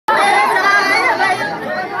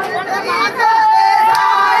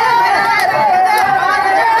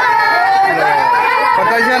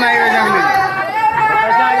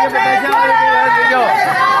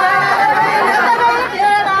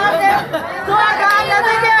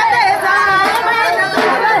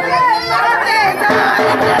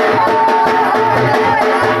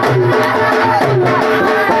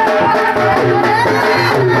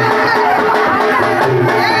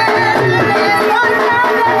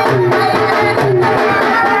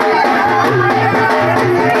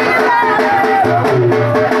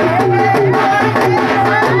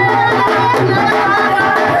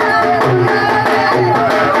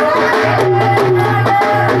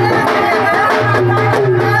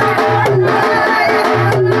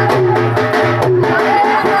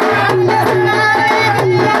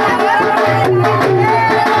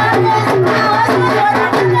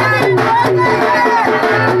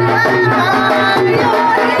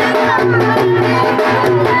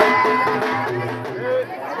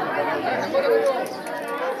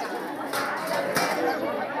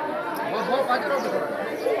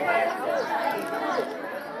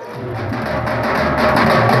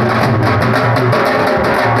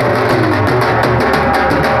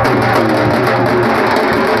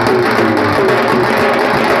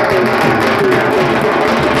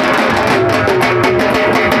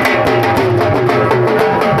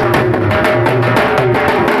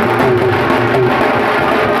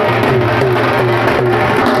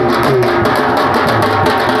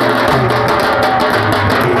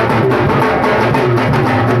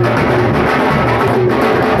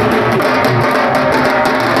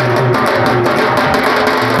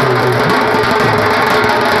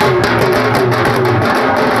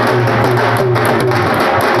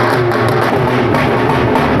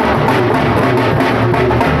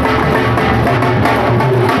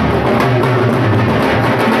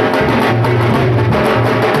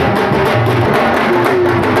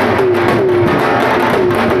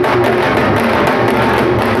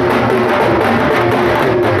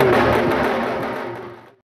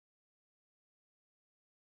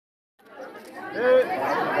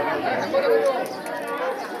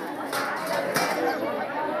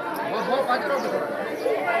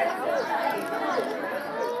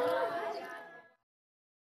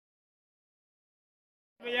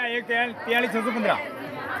भैया एक 43,615।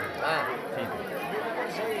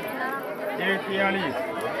 एक 43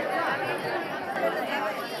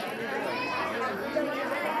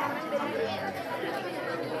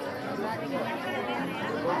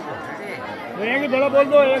 एक बड़ा बोल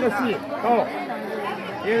दो। 180 कहो।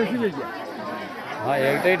 180 भेजिए। हाँ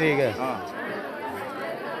एक ही ठीक है। हाँ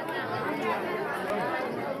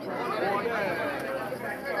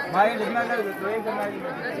भाई लिखना कर दो। एक करना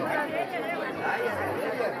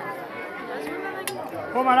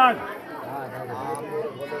ओ महाराज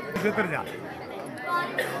भीतर जा।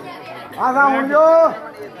 आसा मुंजो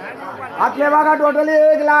आतले वागा टोटली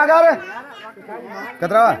 1 लाख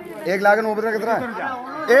कतरा 1 लाख ऊपर कतरा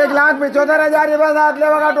 1,75,000 रुपया आतले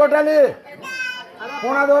वागा टोटली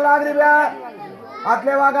 2.25 लाख रुपया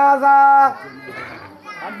आतले वागा आसा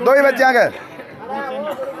 2 ही बच्चे के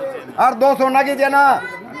और 2 सोना की जेना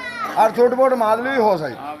और छोट बोट मादली हो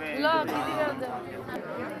सही।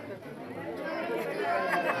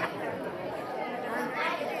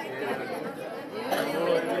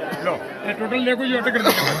 लो ये टोटल देखो ये अटक कर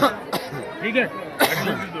दो। ठीक है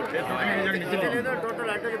टोटल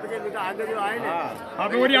अटक के पीछे लिखा आगे जो आए ना। हां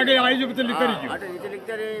तो और आगे आई जो पीछे लिखते रहिए। अटक नीचे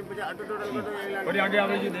लिखते रहे ऑटो टोटल को तो 1 लाख और आगे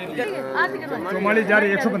आवे जी दे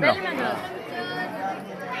 44,115।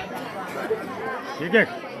 ठीक है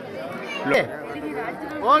लो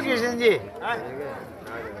ओ किशन जी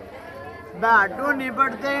बाटू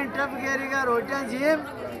निपटते हैं टप गेरी का रोचन जीम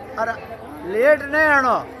और लेट नहीं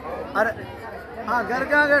आनो और हाँ घर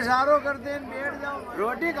का अगर सारो करते हैं बैठ जाओ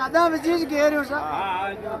रोटी खादा चीज कह रही हो सा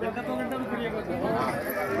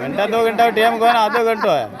घंटा 2 घंटा टाइम कौन आधो घंटो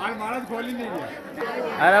है। महाराज खोल ही नहीं दिया।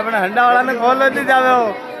 अरे अपने हंडा वाला ने खोल नहीं जावे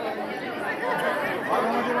हो।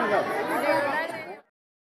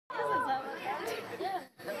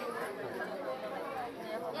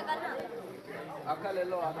 ले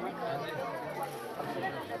लो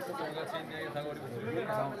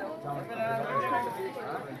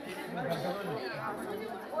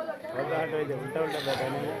उल्टा उल्टा बैठा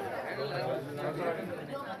नहीं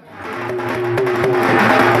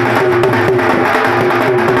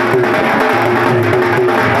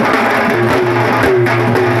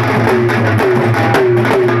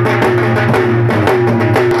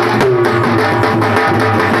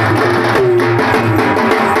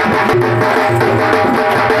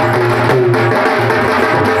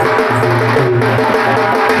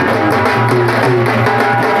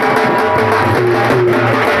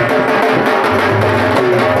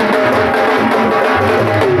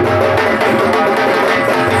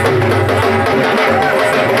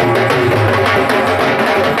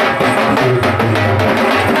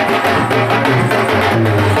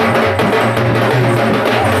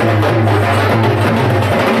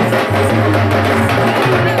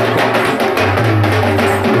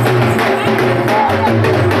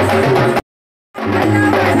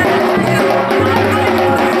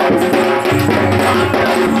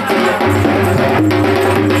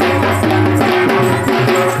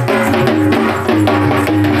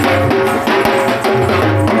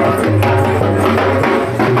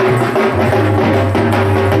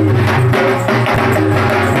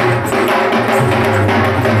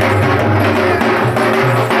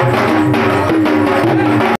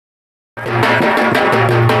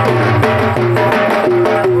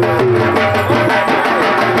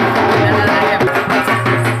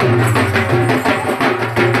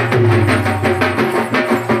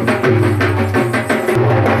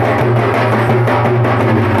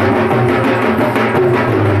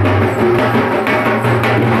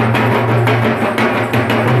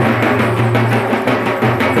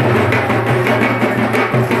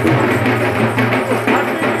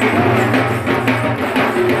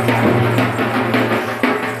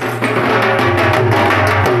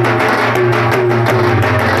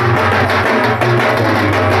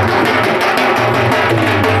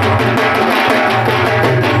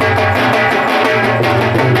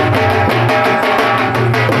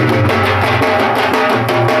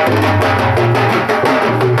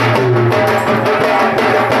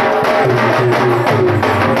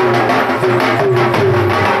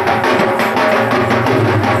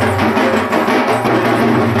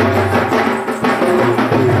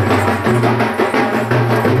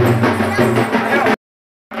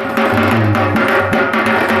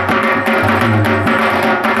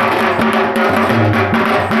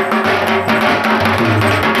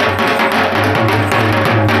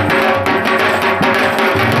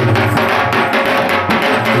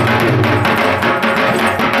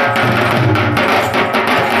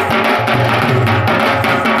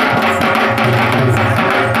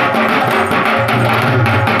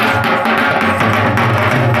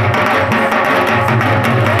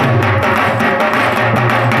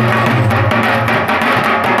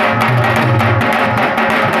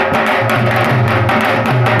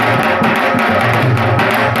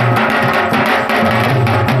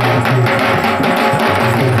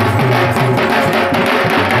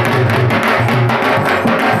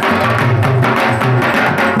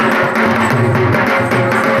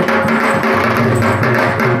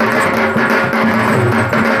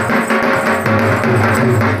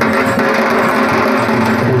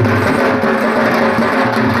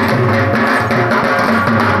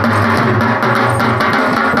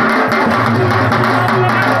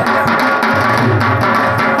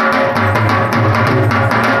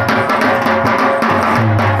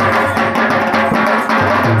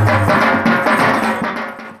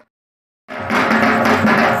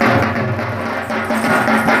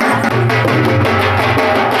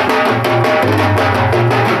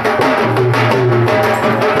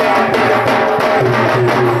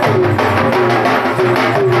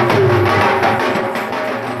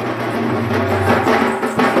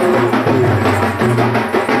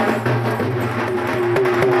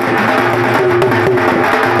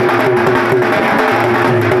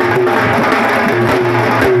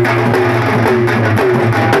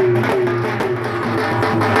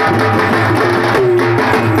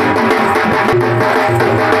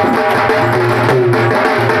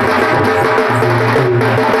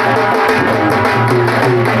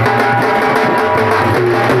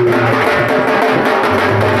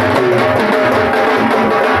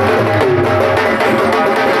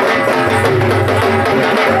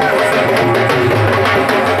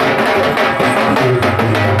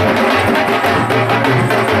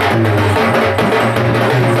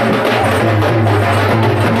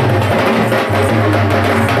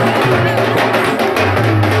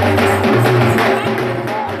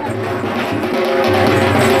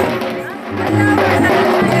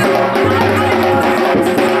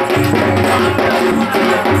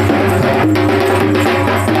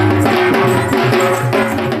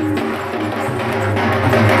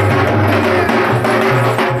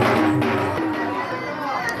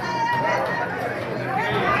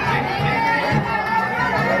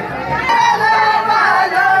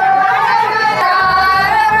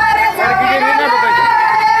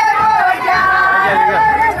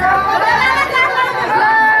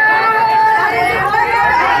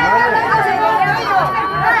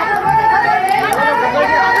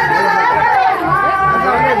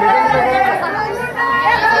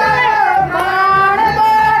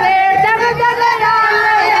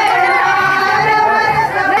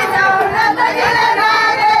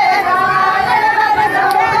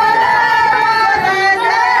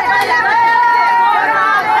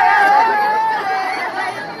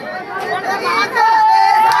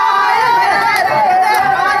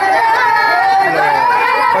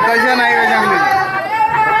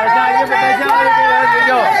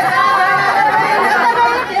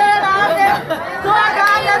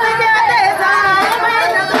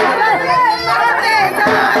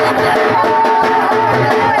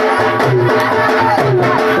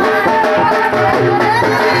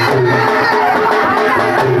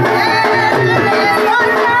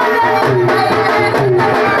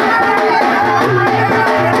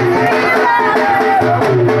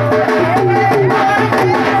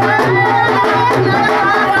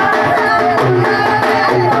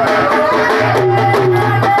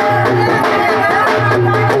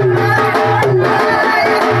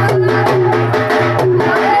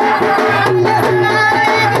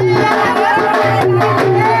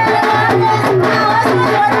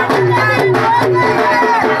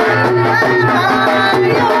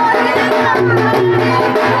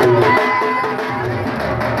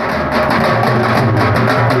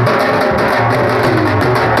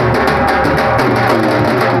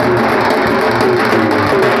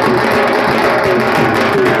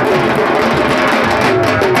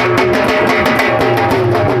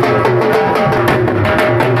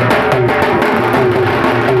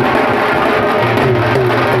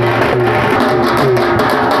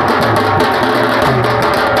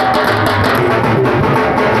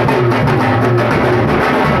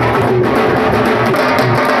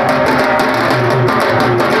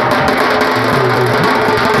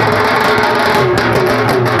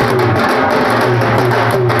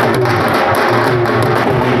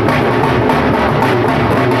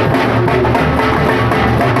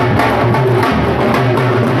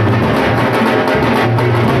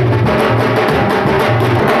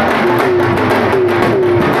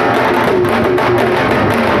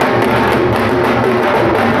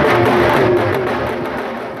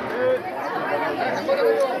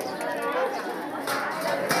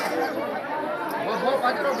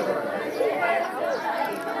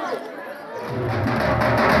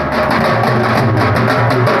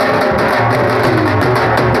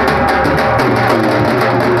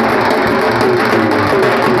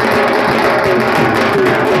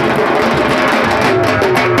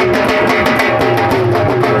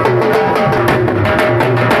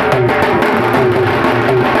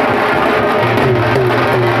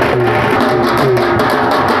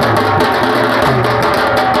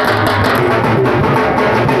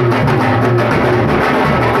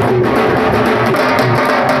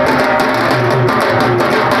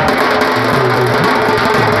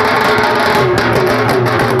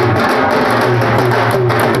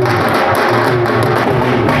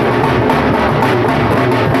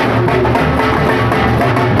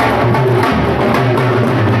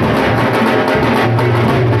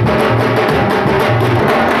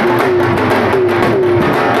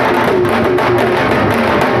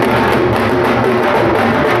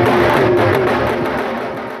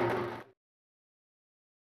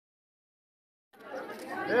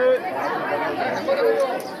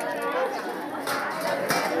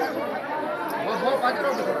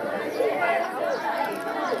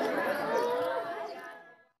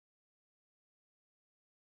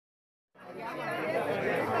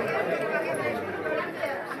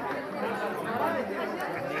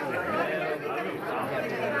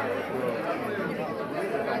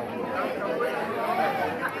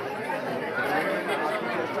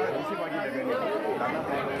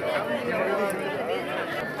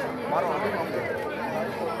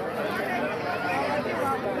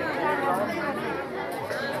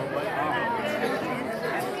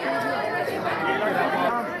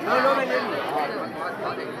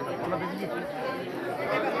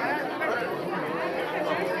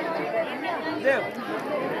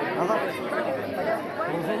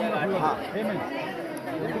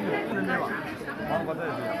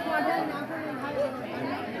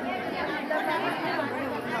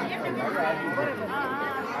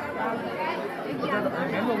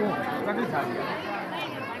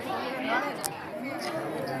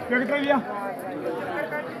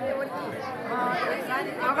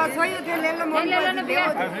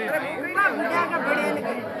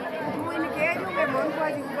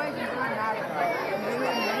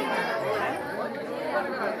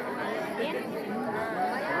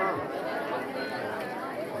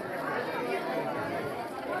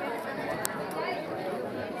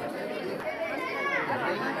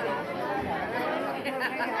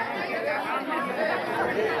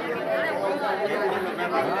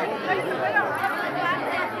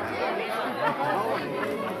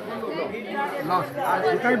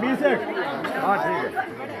इसका 20 है। हाँ ठीक है।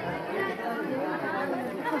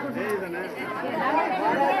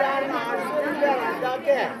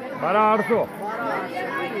 बारह 800।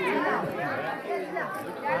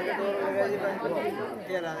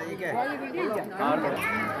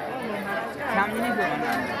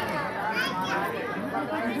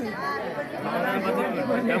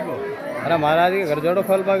 अरे महाराज के घर जोड़ो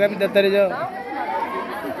खोल पागा भी दत्तरी जाओ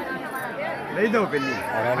नहीं दो पिल्ली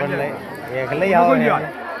बराबर नहीं एक ले आओ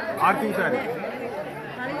आरती उतार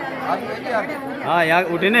हाँ यहाँ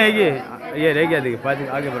उठे ना है ये रह गया देखिए पाँच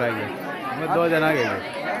आगे बढ़ा गया मैं 2 जन आ गए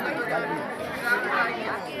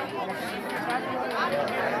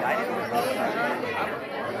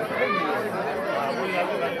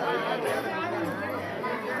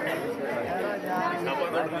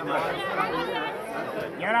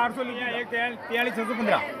यार 800 लिखा एक 43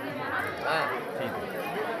 615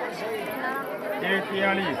 एक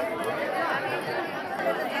 43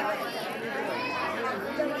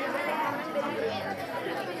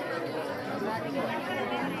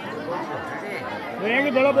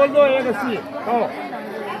 एक बड़ा बोल दो 180 कहो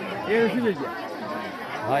 180 लीजिए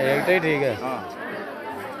हाँ एक तो ही ठीक है हाँ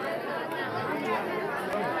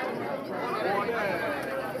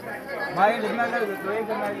भाई लिखना तो एक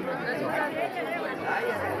करना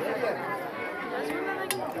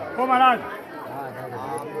हो महाराज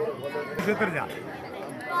जा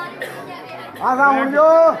आसा उड़ो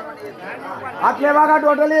आतले बागा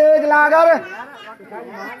टोटली 1 लाख और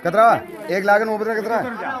कितना 1 लाख ऊपर कितना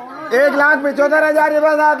 1,75,000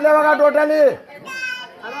 रुपया आतले बागा टोटली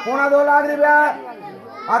 2.5 लाख रुपया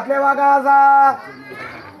आतले बागा आसा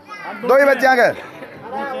 2 ही बच्चे के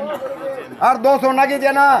और 2 सोना की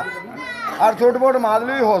देना और छोट बोट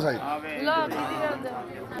मादली हो सही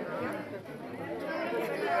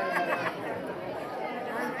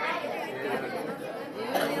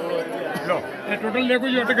लो ये टोटल देखो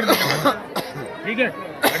ये ऑटो कर दो ठीक है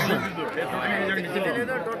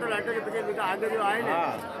टोटल ऑटो के पीछे आगे जो आए ना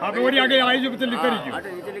आप और आगे आए जो पीछे लिखते रहिए ऑटो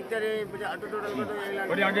नीचे लिखते रहे पीछे ऑटो टोटल को तो 1 लाख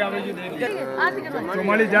और आगे आवे जो दे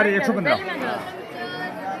 44 जा रही 115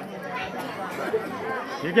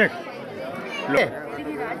 ठीक है लो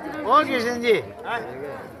ओ किशन जी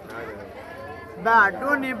बाटो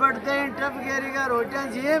निपटते हैं टप गेरी का रोटियां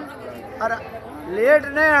जिम और लेट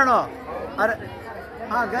नहीं आनो और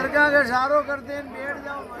हाँ घर का अगर सारो करते हैं बैठ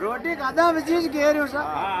जाओ रोटी खादा में चीज कह रही हो सब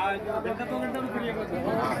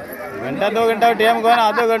घंटा 2 घंटा टाइम को ना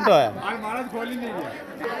आधो घंटो है महाराज खोल ही नहीं दिया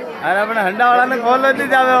अरे अपने हंडा वाला ने खोल लेती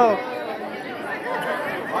जावे हो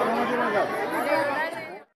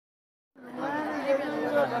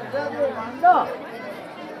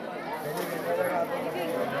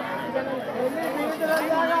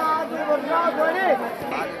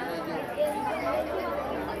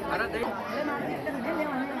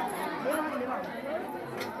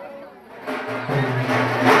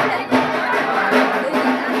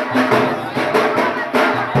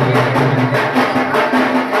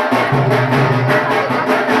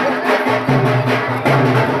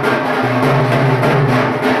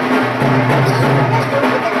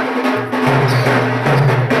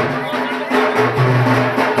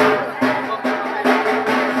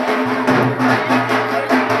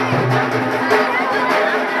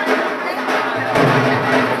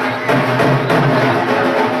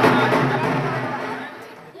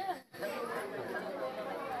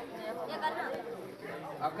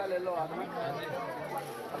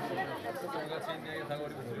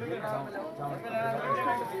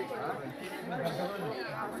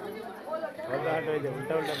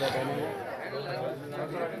उल्टा उल्टा बैठा नहीं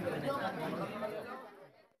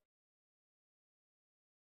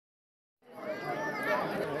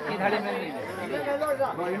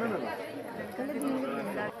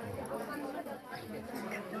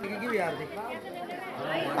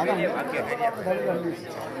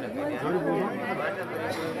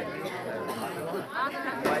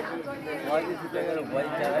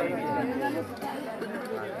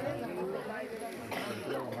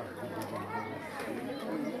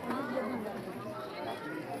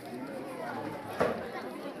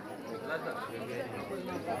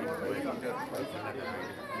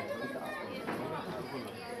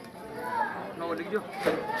लिख दो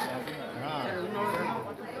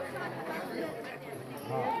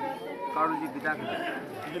कारू जी गीता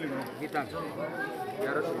गीता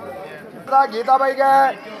गीता भाई क्या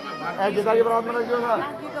है गीता की बात में रखियो ना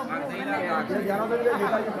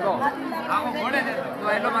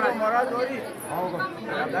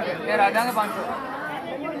राजा के 500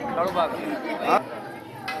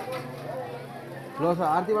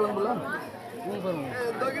 आरती वाला बोला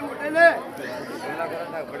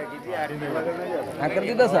कर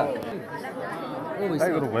दी दस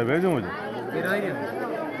भाई भेजो मुझे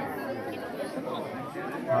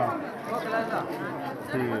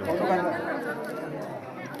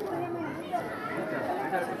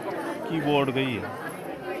कीबोर्ड गई है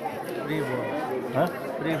प्री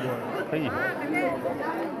बोर्ड गई है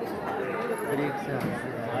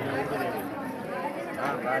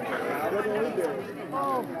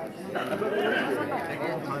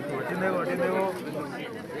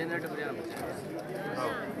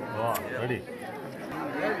रेडी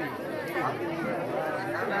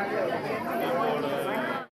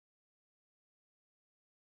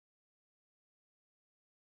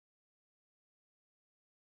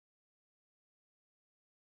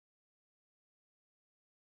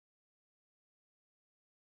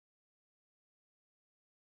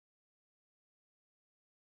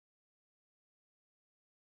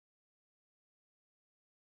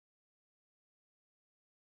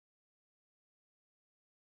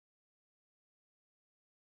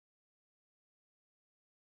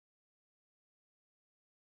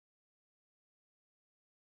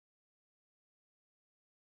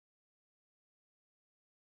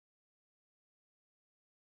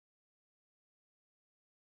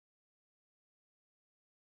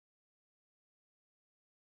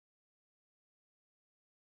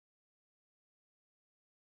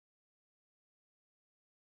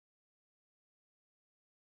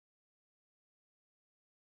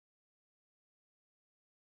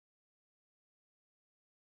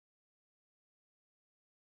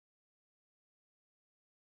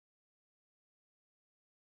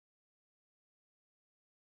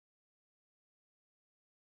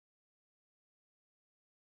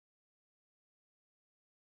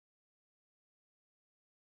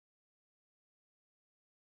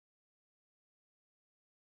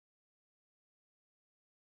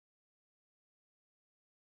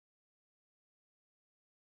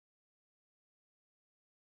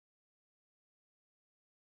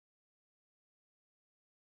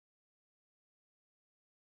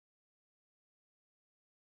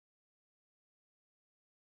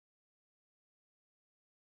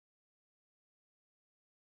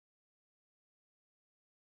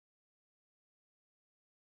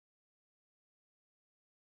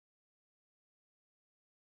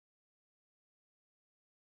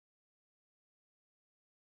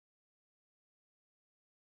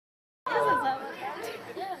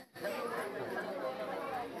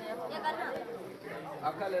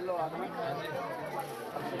आका ले लो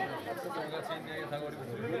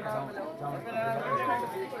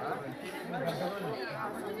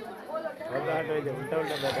उल्टा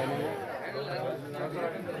उल्टा बैठा नहीं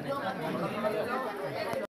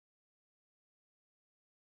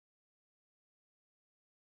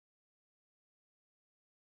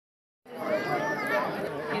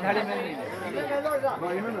थाली में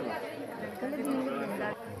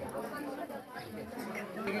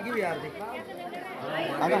की भी यार देख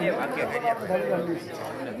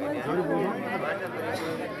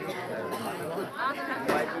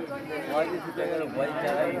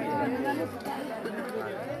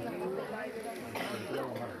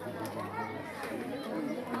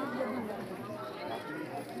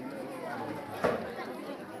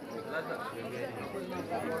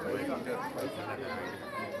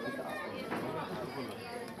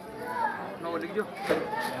लिख दो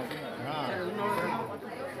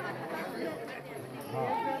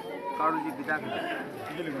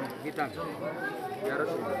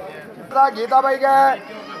गीता भाई का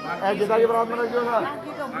गीता की बात में रखियो ना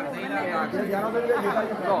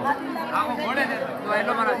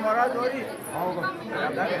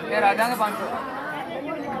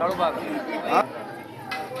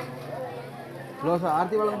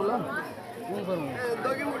आरती वाला बोला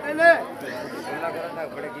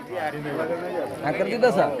कर दी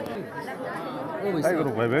दस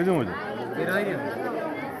भाई भेजो मुझे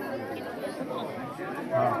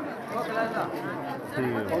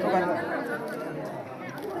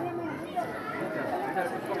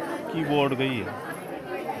कीबोर्ड गई है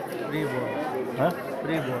प्री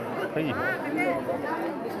बोर्ड सही है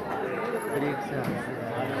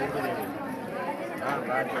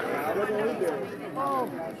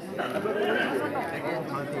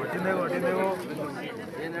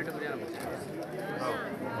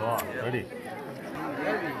रेडी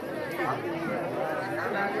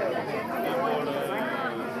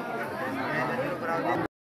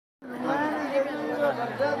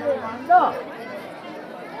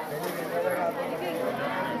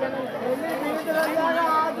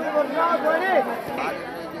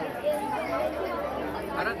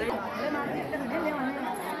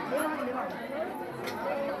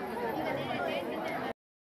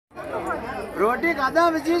रोटी खादा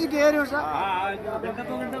चीज कह रही हूँ सर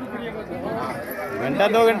घंटा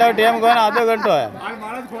 2 घंटा टाइम को ना आधो घंटो है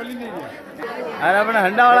महाराज खोल ही नहीं दिया अरे अपने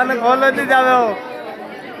हंडा वाला ने खोल लेती जावे हो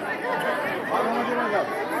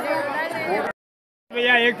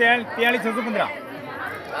भैया एक 43,615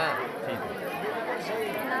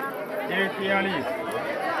 एक 43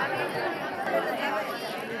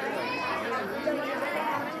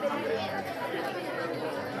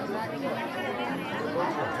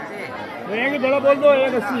 एक बड़ा बोल दो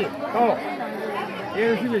 180 कहो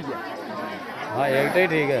 180 लीजिए हाँ एक ही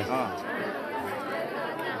ठीक है हाँ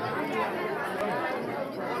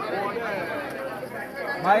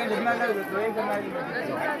भाई लिखना कर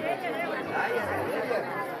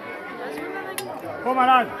हो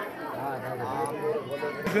महाराज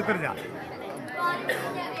उतर जा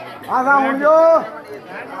हाँ हूँ जो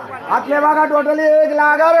आतले वागा टोटली 1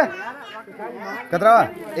 लाख कितना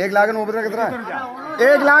 1 लाख ऊपर कितना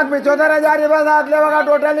 1,75,000 रुपया आतले वागा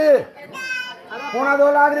टोटली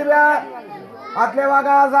 2.25 लाख रुपया आतले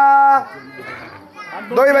वागा सा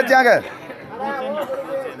 2 ही बच्चे के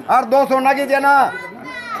और 2 सोना की जेना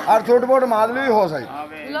और छोट बोट मादली हो सही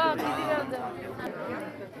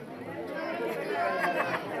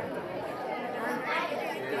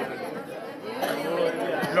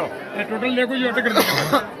लो ये टोटल देखो ये ऑर्डर कर दो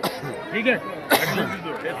ठीक है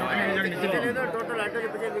टोटल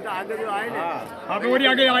आगे जो आए ना आप और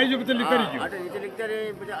आगे आई जो तो लिखते रहिए नीचे लिखते रहे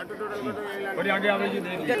ऑटो टोटल को तो और आगे आवे जी दे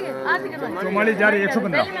दीजिए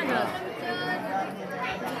 44,115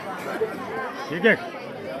 ठीक है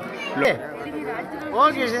लो ओ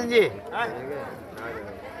किशन जी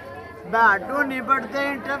बाटू निपटते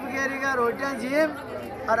हैं टप गेरी का रोटियां जिम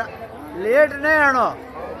और लेट नहीं आनो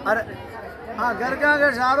और हाँ घर का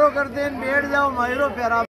अगर सारो करते हैं बैठ जाओ महिलो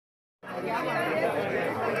फेरा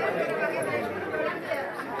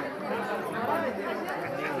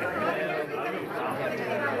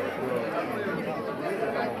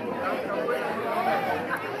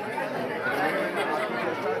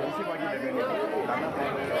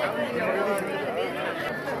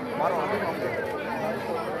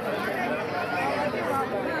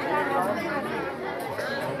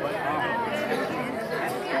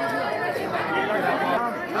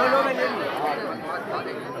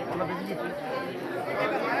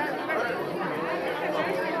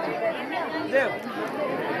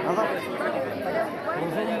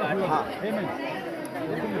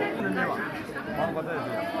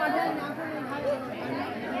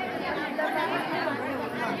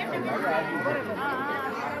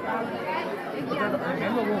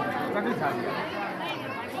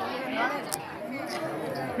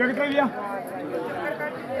क्या कितना लिया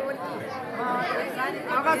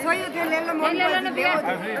अगर सोई थे ले लो मन ले लो बिया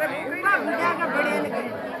पूरा बुझा का बड़े लगे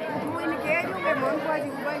तू इनके जो के मन को आज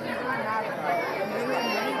ऊपर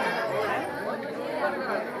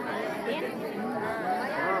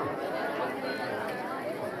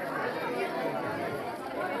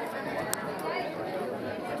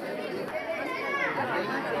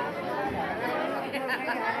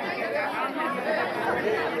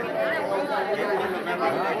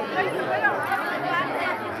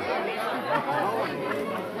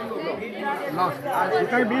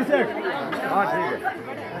कितना 20 है हाँ ठीक है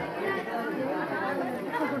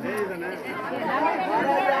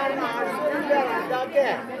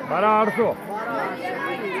 12,800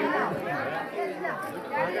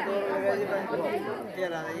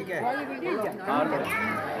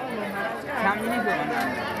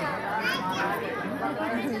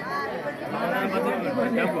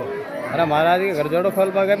 अरे महाराज के घर जोड़ो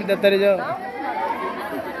खोल पागे भी दत्तरी जो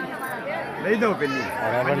नहीं दो पिल्ली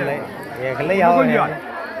अरे बन ले एक ले आओ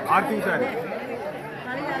आरती उतार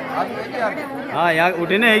हाँ यहाँ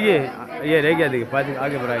उठे ना है ये रह गया देखिए पाँच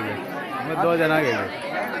आगे बढ़ा गया मैं 2 जन आगे गए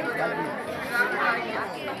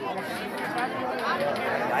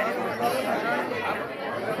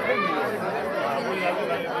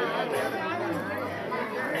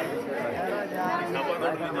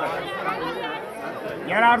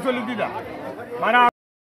यार 800 लिख दीदा मारा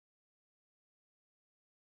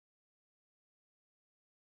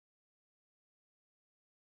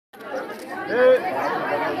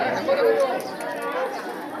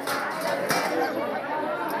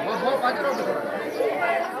वो